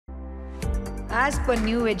As per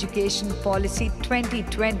New Education Policy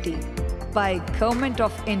 2020 by Government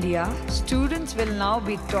of India, students will now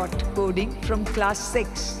be taught coding from class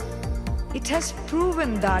 6. It has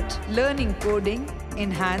proven that learning coding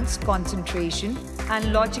enhances concentration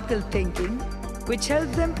and logical thinking, which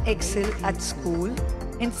helps them excel at school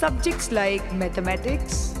in subjects like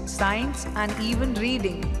mathematics, science, and even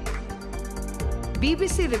reading.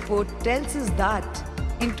 BBC report tells us that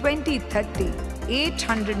in 2030,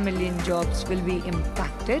 800 million jobs will be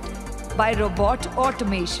impacted by robot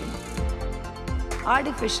automation.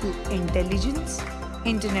 Artificial intelligence,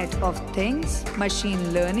 Internet of Things,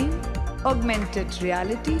 machine learning, augmented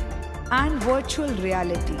reality, and virtual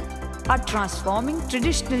reality are transforming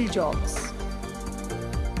traditional jobs.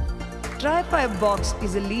 Tryfibox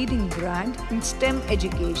is a leading brand in STEM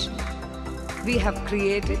education. We have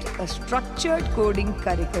created a structured coding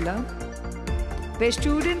curriculum where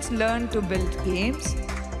students learn to build games,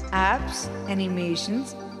 apps,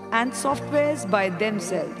 animations, and softwares by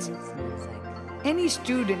themselves. Any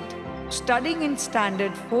student studying in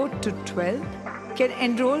Standard 4 to 12 can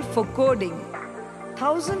enroll for coding.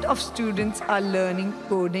 Thousands of students are learning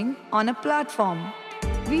coding on a platform.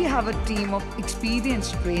 We have a team of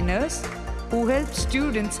experienced trainers who help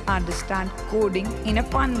students understand coding in a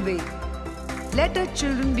fun way. Let our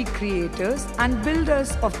children be creators and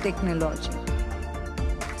builders of technology.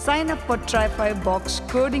 Sign up for Tryfibox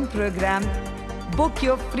coding program. Book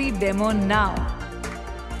your free demo now.